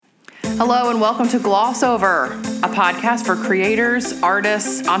Hello and welcome to Gloss Over, a podcast for creators,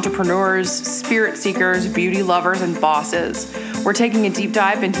 artists, entrepreneurs, spirit seekers, beauty lovers, and bosses. We're taking a deep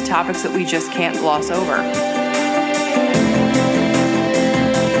dive into topics that we just can't gloss over.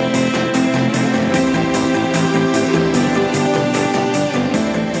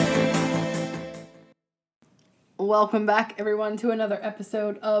 Welcome back, everyone, to another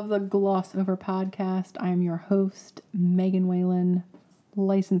episode of the Gloss Over podcast. I am your host, Megan Whalen,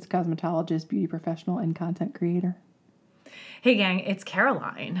 licensed cosmetologist, beauty professional, and content creator. Hey gang, it's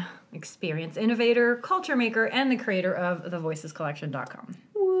Caroline, experience innovator, culture maker, and the creator of thevoicescollection.com.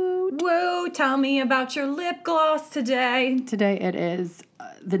 Woo! Tell me about your lip gloss today. Today it is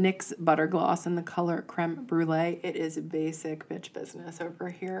the NYX Butter Gloss in the color Creme Brulee. It is basic bitch business over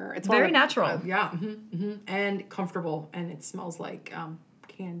here. It's very natural. And comfortable, and it smells like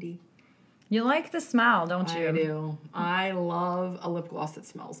candy. You like the smell, don't you? I do. I love a lip gloss that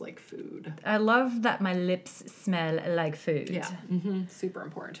smells like food. I love that my lips smell like food. Yeah. Super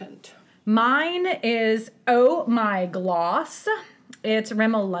important. Mine is Oh My Gloss. It's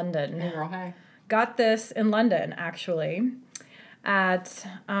Rimmel London. Hey girl, hey. Got this in London, actually. At,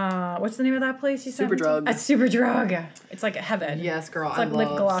 what's the name of that place you said? Superdrug. At Superdrug. It's like heaven. Yes, girl. It's like lip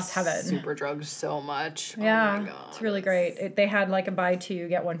gloss heaven. Superdrug so much. Yeah. Oh my God. It's really great. They had like a buy two,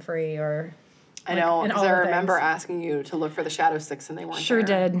 get one free or... I know, because I remember asking you to look for the shadow sticks and they weren't Sure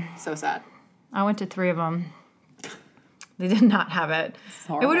there. did. So sad. I went to 3 of them. They did not have it.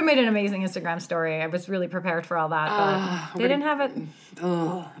 It would have made an amazing Instagram story. I was really prepared for all that, but they didn't have it.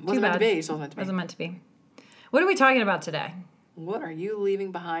 Wasn't meant to be. Wasn't meant to be. What are we talking about today? What are you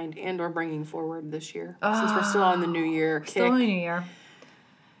leaving behind and or bringing forward this year? Since we're still on the new year kick. Still in the new year.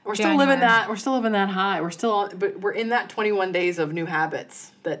 We're still living that. We're still living that high. We're still on, but we're in that 21 days of new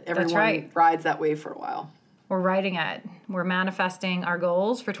habits that everyone rides that wave for a while. We're riding it. We're manifesting our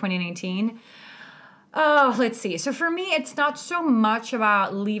goals for 2019. Oh, let's see. So for me, it's not so much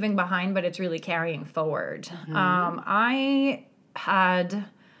about leaving behind, but it's really carrying forward. I had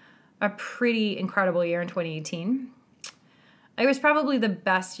a pretty incredible year in 2018. It was probably the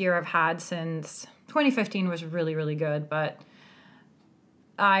best year I've had since 2015 was really, really good, but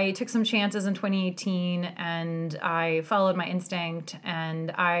I took some chances in 2018 and I followed my instinct and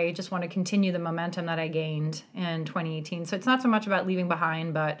I just want to continue the momentum that I gained in 2018. So it's not so much about leaving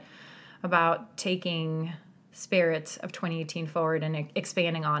behind, but about taking spirits of 2018 forward and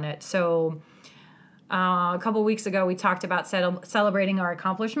expanding on it. So a couple weeks ago, we talked about celebrating our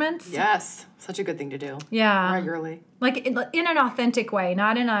accomplishments. Yes, such a good thing to do. Yeah. Regularly. Like in an authentic way,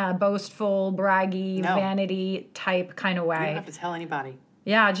 not in a boastful, braggy, vanity type kind of way. You don't have to tell anybody.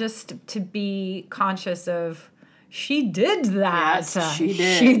 Yeah, just to be conscious of, she did that. Yes, she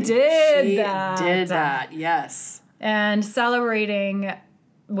did. She did that, yes. And celebrating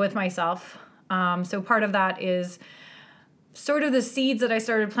with myself. So part of that is sort of the seeds that I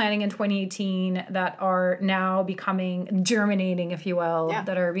started planting in 2018 that are now germinating, if you will,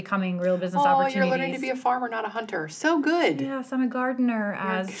 that are becoming real business opportunities. You're learning to be a farmer, not a hunter. So good. Yes, I'm a gardener,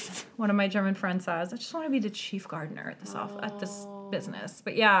 as one of my German friends says. I just want to be the chief gardener at this business.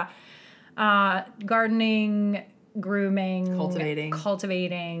 But yeah, gardening, grooming,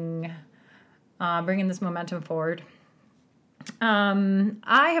 cultivating, bringing this momentum forward.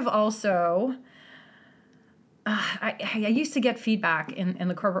 I have also... I used to get feedback in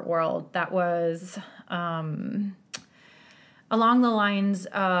the corporate world that was along the lines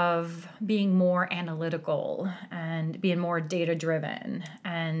of being more analytical and being more data-driven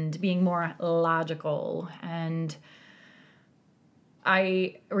and being more logical. And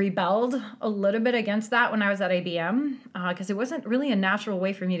I rebelled a little bit against that when I was at IBM because it wasn't really a natural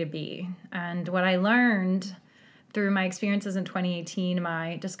way for me to be. And what I learned through my experiences in 2018,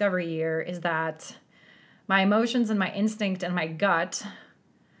 my discovery year, is that my emotions and my instinct and my gut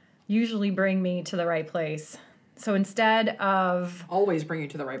usually bring me to the right place. So instead of... Always bring you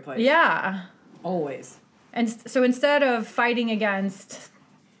to the right place. Yeah. Always. And so instead of fighting against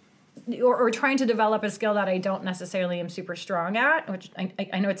or trying to develop a skill that I don't necessarily am super strong at, which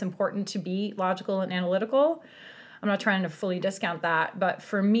I know it's important to be logical and analytical. I'm not trying to fully discount that. But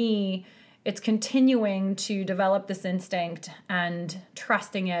for me, it's continuing to develop this instinct and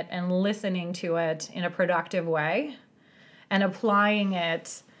trusting it and listening to it in a productive way and applying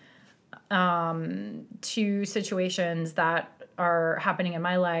it to situations that are happening in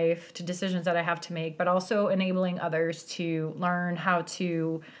my life, to decisions that I have to make, but also enabling others to learn how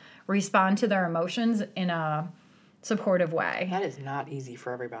to respond to their emotions in a supportive way. That is not easy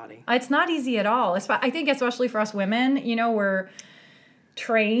for everybody. It's not easy at all. I think especially for us women,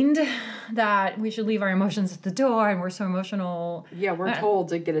 trained that we should leave our emotions at the door, and we're so emotional. Yeah, we're told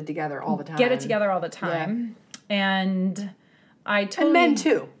to get it together all the time. Get it together all the time. Yeah. And I totally... And men,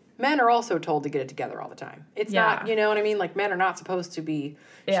 too. Men are also told to get it together all the time. It's not, you know what I mean? Like, men are not supposed to be...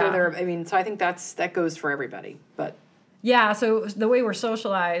 Sure, so I think that goes for everybody, but... Yeah, so the way we're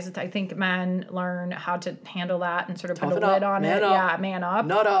socialized, I think men learn how to handle that and sort of put a lid on it. Yeah, man up.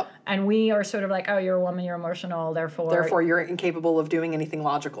 Nut up. And we are sort of like, oh, you're a woman, you're emotional, therefore you're incapable of doing anything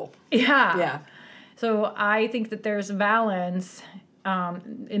logical. Yeah. Yeah. So I think that there's a balance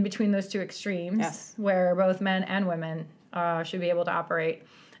in between those two extremes where both men and women should be able to operate.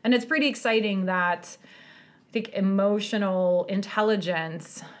 And it's pretty exciting that I think emotional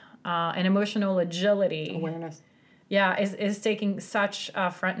intelligence and emotional agility... Awareness. Yeah, is taking such a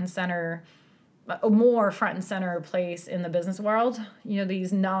more front and center place in the business world. You know,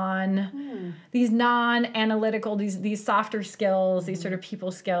 these non-analytical, these softer skills, these sort of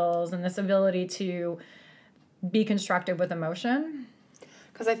people skills, and this ability to be constructive with emotion.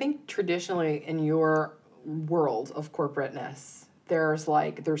 Because I think traditionally in your world of corporateness,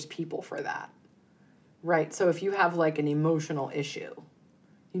 there's people for that, right? So if you have like an emotional issue,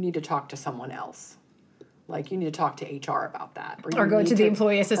 you need to talk to someone else. Like, you need to talk to HR about that. Or go to the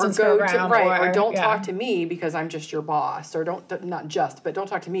employee assistance program. Or don't talk to me because I'm just your boss. Or don't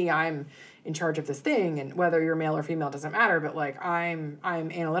talk to me, I'm in charge of this thing. And whether you're male or female doesn't matter. But, like, I'm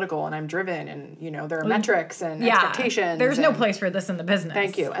analytical and I'm driven. And, you know, there are metrics and expectations. There's no place for this in the business.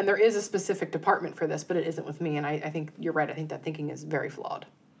 Thank you. And there is a specific department for this, but it isn't with me. And I think you're right. I think that thinking is very flawed.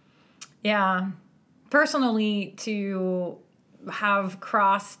 Yeah. Personally, to have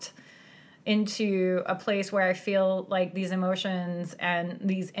crossed... into a place where I feel like these emotions and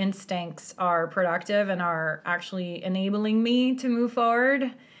these instincts are productive and are actually enabling me to move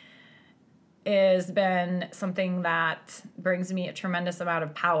forward has been something that brings me a tremendous amount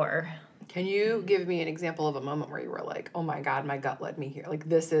of power. Can you give me an example of a moment where you were like, oh my God, my gut led me here? Like,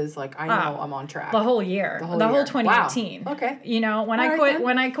 this is like, I know I'm on track. The whole year. The whole 2018. Wow. Okay. You know, when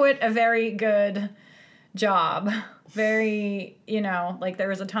I quit a very good job, very, you know, like there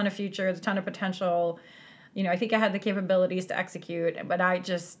was a ton of future, a ton of potential. You know, I think I had the capabilities to execute, but I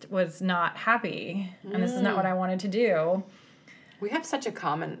just was not happy. And this is not what I wanted to do. We have such a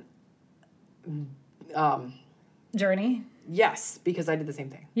common journey. Yes, because I did the same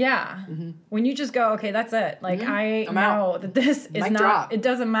thing. Yeah. Mm-hmm. When you just go, okay, that's it. Like, I know that this is not, drop. It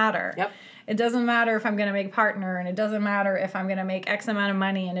doesn't matter. Yep. It doesn't matter if I'm going to make partner, and it doesn't matter if I'm going to make X amount of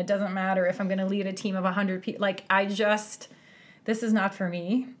money, and it doesn't matter if I'm going to lead a team of 100 people. Like, this is not for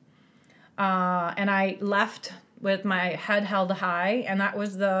me. And I left with my head held high, and that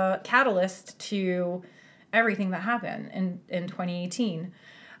was the catalyst to everything that happened in 2018.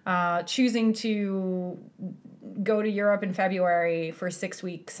 Choosing to go to Europe in February for 6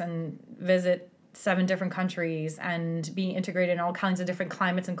 weeks and visit 7 different countries and be integrated in all kinds of different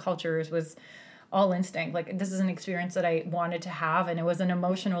climates and cultures was all instinct. Like, this is an experience that I wanted to have, and it was an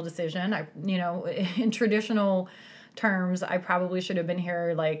emotional decision. In traditional terms, I probably should have been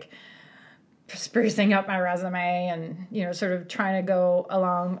here, like, sprucing up my resume and, you know, sort of trying to go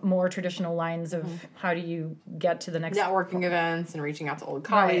along more traditional lines of how do you get to the next networking events and reaching out to old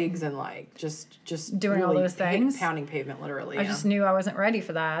colleagues and like just doing really all those things, pounding pavement literally. I just knew I wasn't ready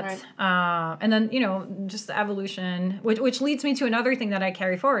for that. Right. And then, you know, just the evolution, which leads me to another thing that I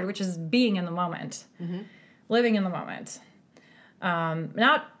carry forward, which is being in the moment, living in the moment,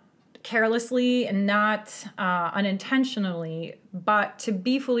 not carelessly and not unintentionally, but to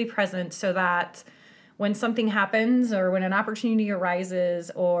be fully present so that when something happens or when an opportunity arises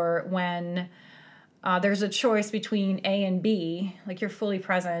or when there's a choice between A and B, like, you're fully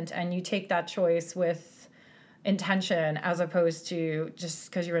present and you take that choice with intention as opposed to just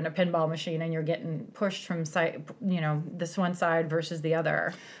because you're in a pinball machine and you're getting pushed from side, you know, this one side versus the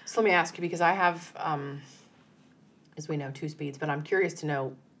other. So let me ask you, because I have, as we know, 2 speeds, but I'm curious to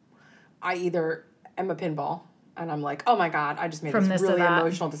know, I either am a pinball and I'm like, oh my God, I just made this really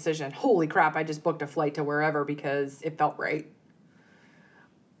emotional decision. Holy crap, I just booked a flight to wherever because it felt right.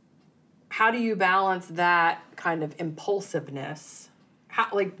 How do you balance that kind of impulsiveness?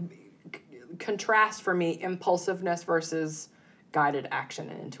 Contrast for me impulsiveness versus guided action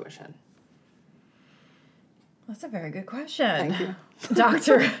and intuition. That's a very good question. Thank you.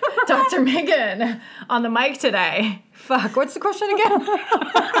 Dr. Megan on the mic today. Fuck, what's the question again?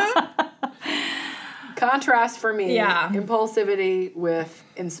 Contrast for me, impulsivity with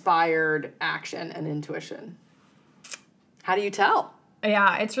inspired action and intuition. How do you tell?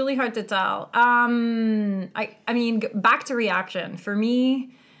 Yeah, it's really hard to tell. I mean, back to reaction. For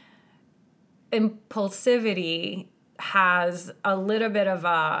me, impulsivity has a little bit of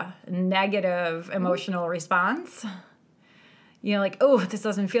a negative emotional response. You know, like, oh, this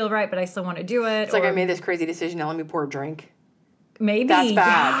doesn't feel right, but I still want to do it. It's like, I made this crazy decision, now let me pour a drink. Maybe. That's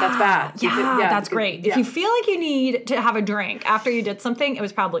bad. That's bad. Yeah, that's great. If you feel like you need to have a drink after you did something, it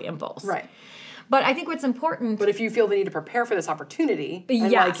was probably impulse. Right. But I think what's important... But if you feel the need to prepare for this opportunity,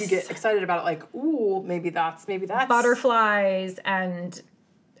 and like you get excited about it, like, ooh, maybe that's... Butterflies and,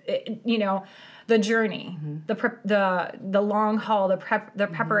 you know, the journey, the long haul, the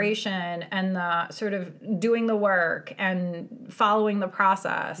preparation, and the sort of doing the work and following the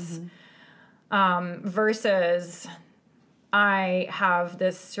process, versus I have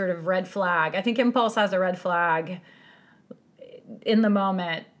this sort of red flag. I think impulse has a red flag in the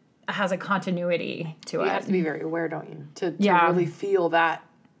moment, has a continuity to it. You have to be very aware, don't you? To really feel that,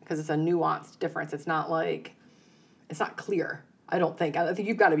 because it's a nuanced difference. It's not like, it's not clear, I don't think. I think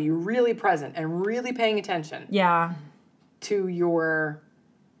you've got to be really present and really paying attention. Yeah. To your,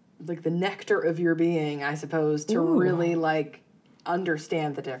 like, the nectar of your being, I suppose, to really, like,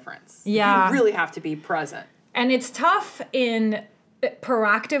 understand the difference. Yeah. You really have to be present. And it's tough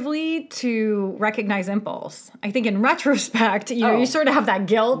proactively to recognize impulse. I think in retrospect, you sort of have that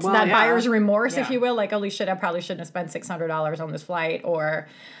guilt, buyer's remorse, if you will. Like, holy shit, I probably shouldn't have spent $600 on this flight, or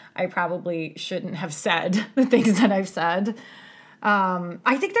I probably shouldn't have said the things that I've said.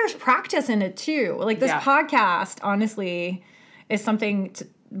 I think there's practice in it too. Like, this podcast, honestly, is something to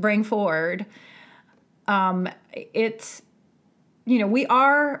bring forward. It's, you know,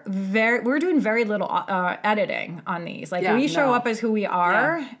 we're doing very little editing on these. Like, we show up as who we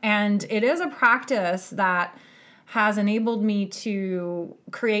are, and it is a practice that has enabled me to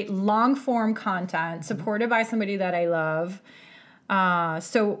create long form content supported by somebody that I love.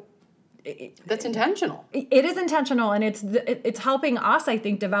 That's intentional. It is intentional, and it's helping us, I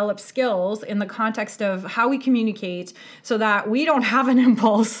think, develop skills in the context of how we communicate, so that we don't have an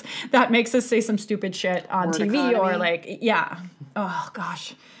impulse that makes us say some stupid shit on Word TV economy. or like, oh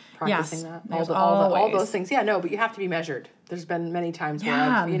gosh, practicing that. All those things. Yeah, no, but you have to be measured. There's been many times where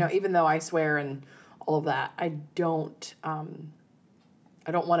I've, you know, even though I swear and all of that, I don't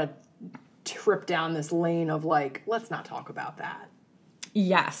want to trip down this lane of like, let's not talk about that.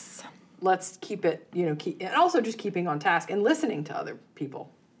 Yes. Let's keep it, and also just keeping on task and listening to other people.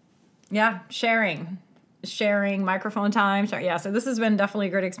 Yeah, sharing microphone time. So this has been definitely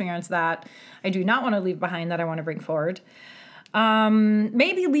a great experience that I do not want to leave behind, that I want to bring forward.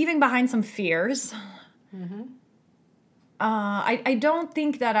 Maybe leaving behind some fears. Mm-hmm. I don't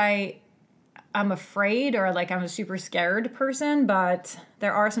think that I'm afraid or like I'm a super scared person, but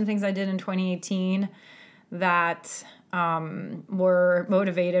there are some things I did in 2018 that were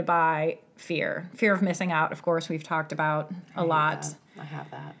motivated by fear of missing out. Of course, we've talked about a lot. I have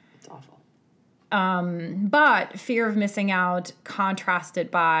that. It's awful. But fear of missing out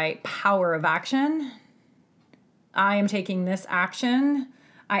contrasted by power of action. I am taking this action.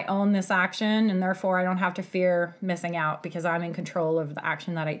 I own this action, and therefore I don't have to fear missing out because I'm in control of the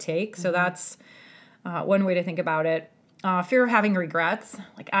action that I take. Mm-hmm. So that's one way to think about it. Fear of having regrets.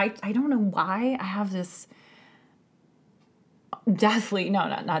 Like, I don't know why I have this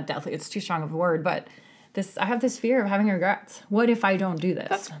not deathly, it's too strong of a word, but I have this fear of having regrets. What if I don't do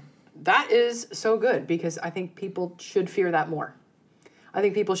this? That is so good, because I think people should fear that more. I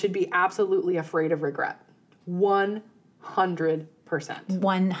think people should be absolutely afraid of regret. 100%.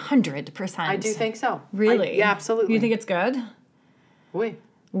 100%. I do think so. Really? Yeah, absolutely. You think it's good? Oui.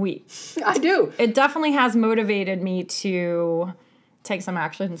 I do. It definitely has motivated me to take some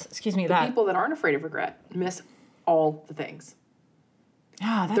actions. People that aren't afraid of regret miss all the things.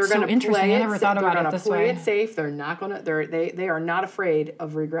 Yeah, that's so interesting. I never thought about it this way. They're going to play it safe. They're not going to. They are not afraid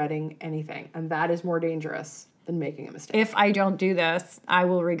of regretting anything, and that is more dangerous than making a mistake. If I don't do this, I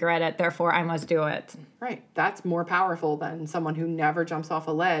will regret it. Therefore, I must do it. Right. That's more powerful than someone who never jumps off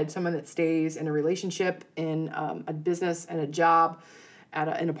a ledge. Someone that stays in a relationship, in a business, and a job,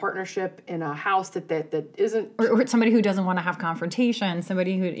 in a partnership, in a house that isn't. Or somebody who doesn't want to have confrontation.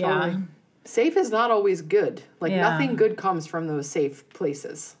 Somebody who Totally. Safe is not always good. Like, nothing good comes from those safe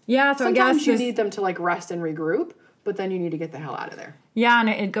places. Yeah, so sometimes I guess you need them to, like, rest and regroup, but then you need to get the hell out of there. Yeah, and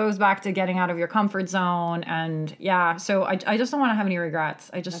it goes back to getting out of your comfort zone. And, so I just don't want to have any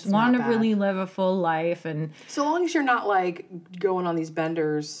regrets. I just want to really live a full life. And so long as you're not, like, going on these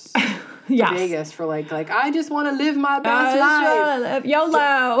benders to Vegas for, like I just want to live my best life.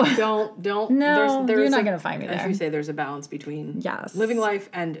 YOLO. Don't. No, you're not going to find me there. As you say, there's a balance between living life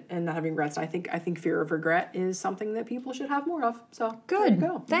and not having regrets. I think fear of regret is something that people should have more of. So good. There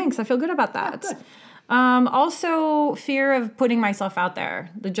you go. Thanks. I feel good about that. Yeah, Also, fear of putting myself out there,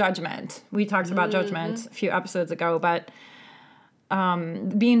 the judgment. We talked about judgment a few episodes ago, but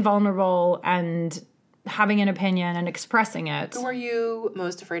being vulnerable and having an opinion and expressing it. Who are you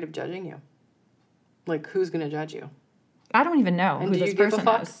most afraid of judging you? Like, who's going to judge you? I don't even know who this person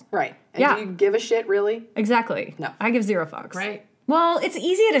is. Right. And do you give a shit, really? Exactly. No. I give zero fucks. Right. Well, it's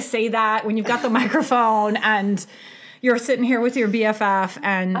easier to say that when you've got the microphone and you're sitting here with your BFF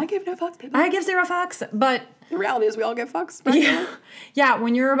and... I give no fucks, people. I give zero fucks, but... The reality is we all give fucks. Right? Yeah,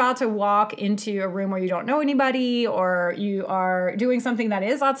 when you're about to walk into a room where you don't know anybody or you are doing something that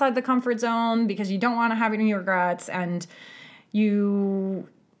is outside the comfort zone because you don't want to have any regrets and you...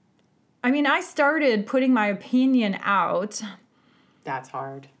 I mean, I started putting my opinion out. That's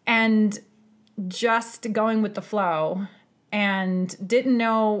hard. And just going with the flow and didn't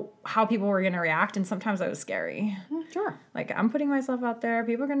know how people were going to react. And sometimes that was scary. Sure. Like, I'm putting myself out there.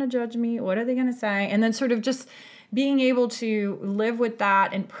 People are going to judge me. What are they going to say? And then sort of just being able to live with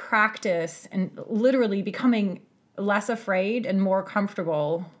that and practice and literally becoming less afraid and more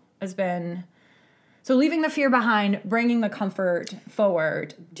comfortable has been... So leaving the fear behind, bringing the comfort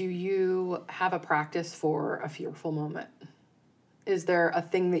forward. Do you have a practice for a fearful moment? Is there a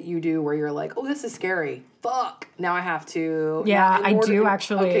thing that you do where you're like, oh, this is scary. Fuck. Now I have to. Yeah, I do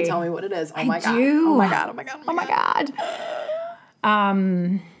actually. Okay, tell me what it is. Oh my God. Do. Oh my God. Oh my God. Oh my God.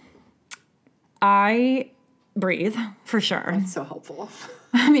 I breathe for sure. That's so helpful.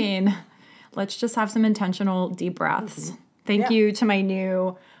 I mean, let's just have some intentional deep breaths. Mm-hmm. Thank you to my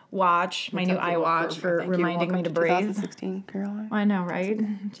new watch, my new iWatch for reminding me to breathe. 2016, Caroline. I know, right?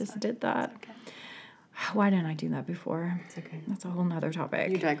 Just did that. Okay. Why didn't I do that before? It's okay. That's a whole nother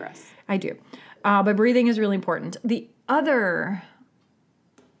topic. You digress. I do. But breathing is really important. The other,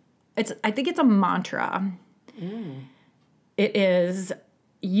 I think it's a mantra. It is,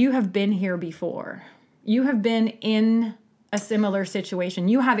 you have been here before. You have been in a similar situation.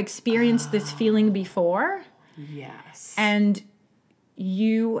 You have experienced this feeling before. Yes. And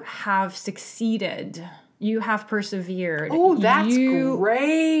you have succeeded. You have persevered. Oh, that's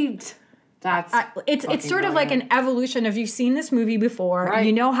great. That's it's sort of like an evolution of you've seen this movie before. Right.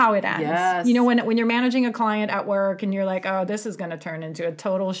 You know how it ends. Yes. You know when you're managing a client at work and you're like, oh, this is going to turn into a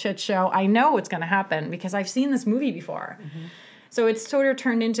total shit show. I know what's going to happen because I've seen this movie before. Mm-hmm. So it's sort of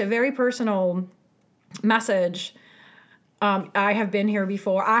turned into a very personal message. I have been here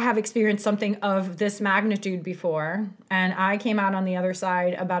before. I have experienced something of this magnitude before. And I came out on the other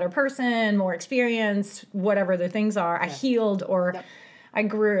side a better person, more experience, whatever the things are. I healed or I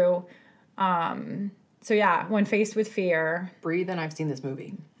grew. So yeah, when faced with fear. Breathe, and I've seen this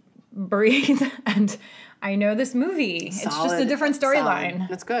movie. Breathe, and I know this movie. Solid, it's just a different storyline.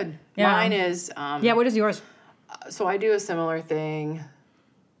 That's good. Yeah. Mine is... what is yours? So I do a similar thing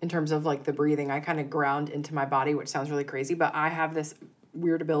in terms of like the breathing. I kind of ground into my body, which sounds really crazy, but I have this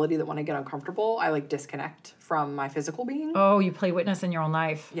weird ability that when I get uncomfortable, I like disconnect from my physical being. Oh, you play witness in your own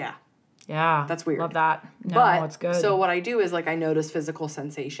life. Yeah. Yeah. That's weird. Love that. No, but, it's good. So what I do is like I notice physical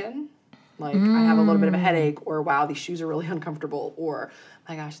sensation. Like I have a little bit of a headache, or wow, these shoes are really uncomfortable, or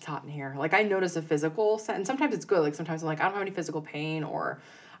my gosh, it's hot in here. Like I notice a physical and sometimes it's good. Like sometimes I'm like, I don't have any physical pain, or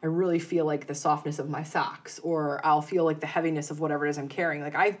I really feel like the softness of my socks, or I'll feel like the heaviness of whatever it is I'm carrying.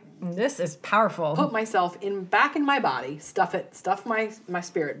 Like this is powerful. Put myself back in my body, stuff my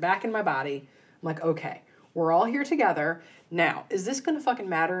spirit back in my body. I'm like, okay, we're all here together. Now, is this gonna fucking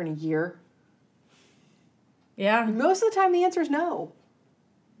matter in a year? Yeah. Most of the time the answer is no.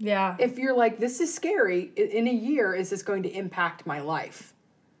 Yeah. If you're like, this is scary, in a year, is this going to impact my life?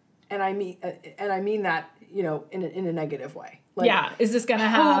 And I mean that, in a negative way. Like, yeah. Is this going to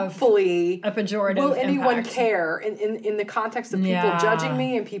have hopefully a pejorative will anyone impact? care in the context of people judging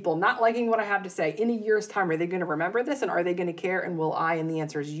me and people not liking what I have to say? In a year's time, are they going to remember this, and are they going to care, and will I? And the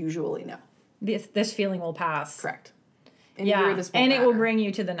answer is usually no. This feeling will pass. Correct. In a year, this won't matter. It will bring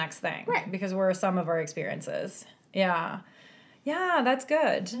you to the next thing. Right. Because we're a sum of our experiences. Yeah. Yeah, that's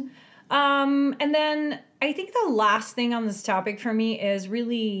good. And then I think the last thing on this topic for me is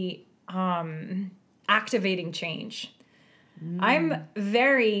really activating change. I'm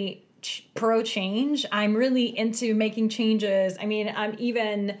very pro change. I'm really into making changes. I mean, I'm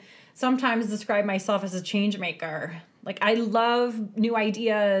even sometimes describe myself as a change maker. Like I love new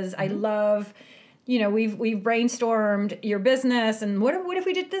ideas. I love... we've brainstormed your business and what if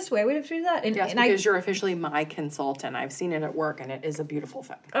we did this way? What if we did that? And, yes, because you're officially my consultant. I've seen it at work, and it is a beautiful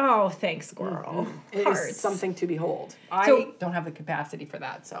thing. Oh, thanks, girl. Mm-hmm. It is something to behold. I don't have the capacity for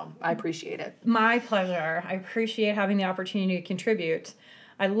that, so I appreciate it. My pleasure. I appreciate having the opportunity to contribute.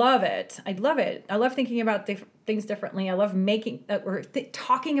 I love it. I love thinking about things differently. I love making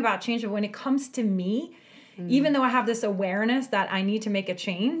talking about change. But when it comes to me, even though I have this awareness that I need to make a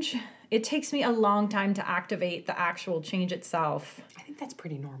change, it takes me a long time to activate the actual change itself. I think that's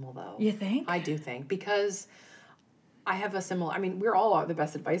pretty normal, though. You think? I do think, because I have a similar, I mean, we're all the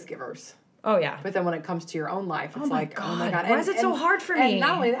best advice givers. Oh, yeah. But then when it comes to your own life, it's oh my God. Why is it so hard for me? And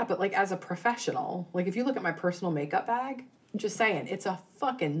not only that, but like as a professional, like if you look at my personal makeup bag, just saying, it's a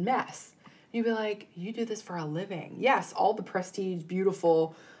fucking mess. You'd be like, you do this for a living. Yes, all the prestige,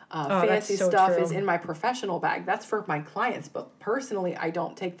 beautiful, fancy stuff is in my professional bag. That's for my clients. But personally, I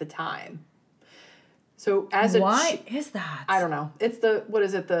don't take the time. So as why is that? I don't know. It's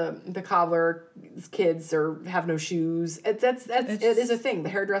the cobbler kids or have no shoes. It is a thing. The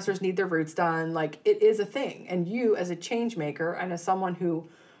hairdressers need their roots done. Like, it is a thing. And you, as a change maker and as someone who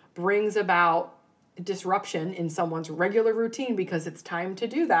brings about disruption in someone's regular routine because it's time to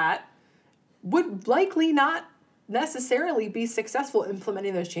do that, would likely not necessarily be successful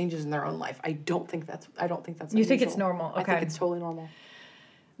implementing those changes in their own life. I don't think that's unusual. You think it's normal? Okay. I think it's totally normal.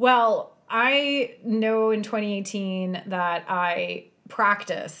 Well, I know in 2018 that I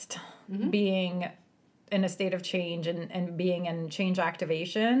practiced being in a state of change and being in change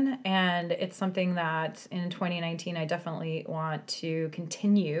activation. And it's something that in 2019, I definitely want to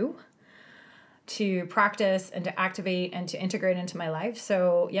continue to practice and to activate and to integrate into my life.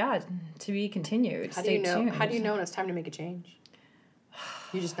 So yeah, to be continued. Stay tuned. How do you know when it's time to make a change?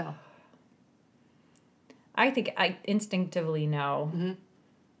 You just know. I think I instinctively know.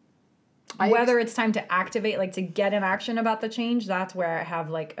 Whether it's time to activate, like to get in action about the change, that's where I have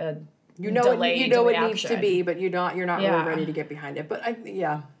like a delayed it reaction. needs to be, but you're not really ready to get behind it. But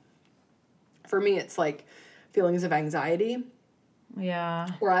for me, it's like feelings of anxiety. Yeah.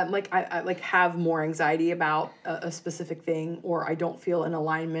 Or I'm like I like have more anxiety about a specific thing, or I don't feel in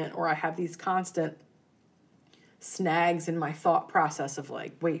alignment, or I have these constant snags in my thought process of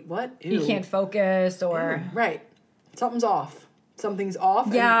like, wait, what? Ew. You can't focus or right. Something's off.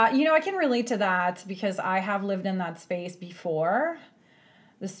 Yeah, I can relate to that because I have lived in that space before.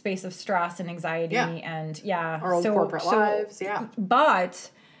 The space of stress and anxiety and our old corporate lives,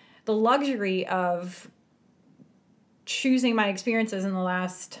 But the luxury of choosing my experiences in the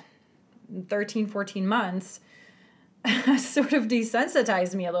last 13, 14 months sort of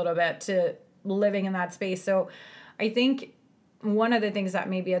desensitized me a little bit to living in that space. So I think one of the things that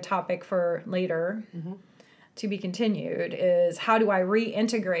may be a topic for later to be continued is how do I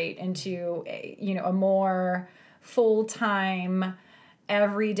reintegrate into a more full-time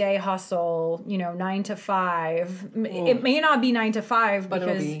everyday hustle, 9 to 5. It may not be 9 to 5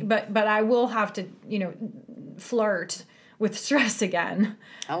 because but I will have to, flirt with stress again.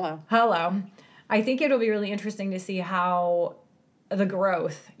 Hello. I think it'll be really interesting to see how the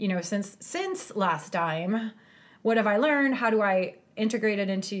growth, since last time, what have I learned? How do I integrate it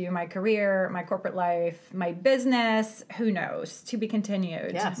into my career, my corporate life, my business? Who knows? To be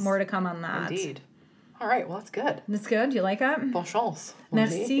continued. Yes. More to come on that. Indeed. All right. Well, that's good. That's good. You like it? Bonne chance.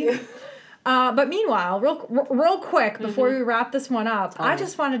 Merci. But meanwhile, real quick, before we wrap this one up, I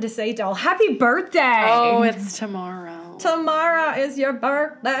just wanted to say, Doll, happy birthday. Oh, it's tomorrow. Tomorrow is your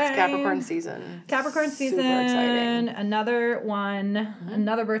birthday. It's Capricorn season. Super exciting. Another one,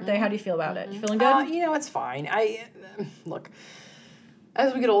 another birthday. How do you feel about it? You feeling good? It's fine. Look,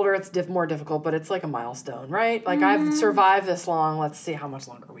 as we get older, it's more difficult, but it's like a milestone, right? Like, I've survived this long. Let's see how much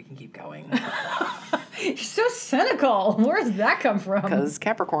longer we can keep going. You're so cynical. Where does that come from? Because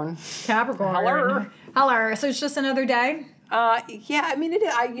Capricorn. Hello. So it's just another day? Yeah, I mean, it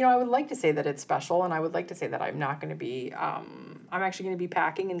is. I would like to say that it's special, and I would like to say that I'm not going to be, I'm actually going to be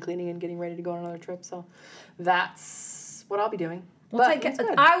packing and cleaning and getting ready to go on another trip. So that's what I'll be doing.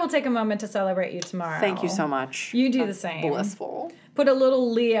 I will take a moment to celebrate you tomorrow. Thank you so much. You do the same. Blissful. Put a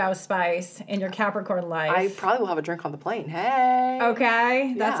little Leo spice in your Capricorn life. I probably will have a drink on the plane. Hey.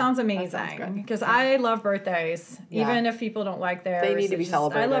 Okay. That sounds amazing. Because I love birthdays. Yeah. Even if people don't like theirs. They need to be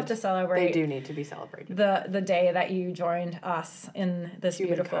celebrated. I love to celebrate. They do need to be celebrated. The day that you joined us in this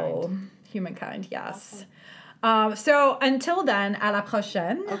beautiful humankind. Yes. Awesome. So until then, à la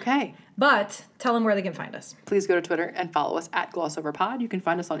prochaine. Okay. But tell them where they can find us. Please go to Twitter and follow us at GlossOverPod. You can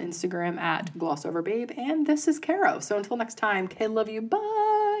find us on Instagram at GlossOverBabe. And this is Caro. So until next time, Kay, love you.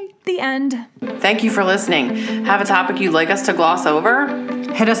 Bye. The end. Thank you for listening. Have a topic you'd like us to gloss over?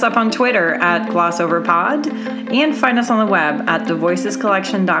 Hit us up on Twitter at GlossOverPod. And find us on the web at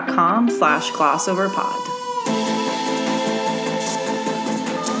thevoicescollection.com/GlossOverPod.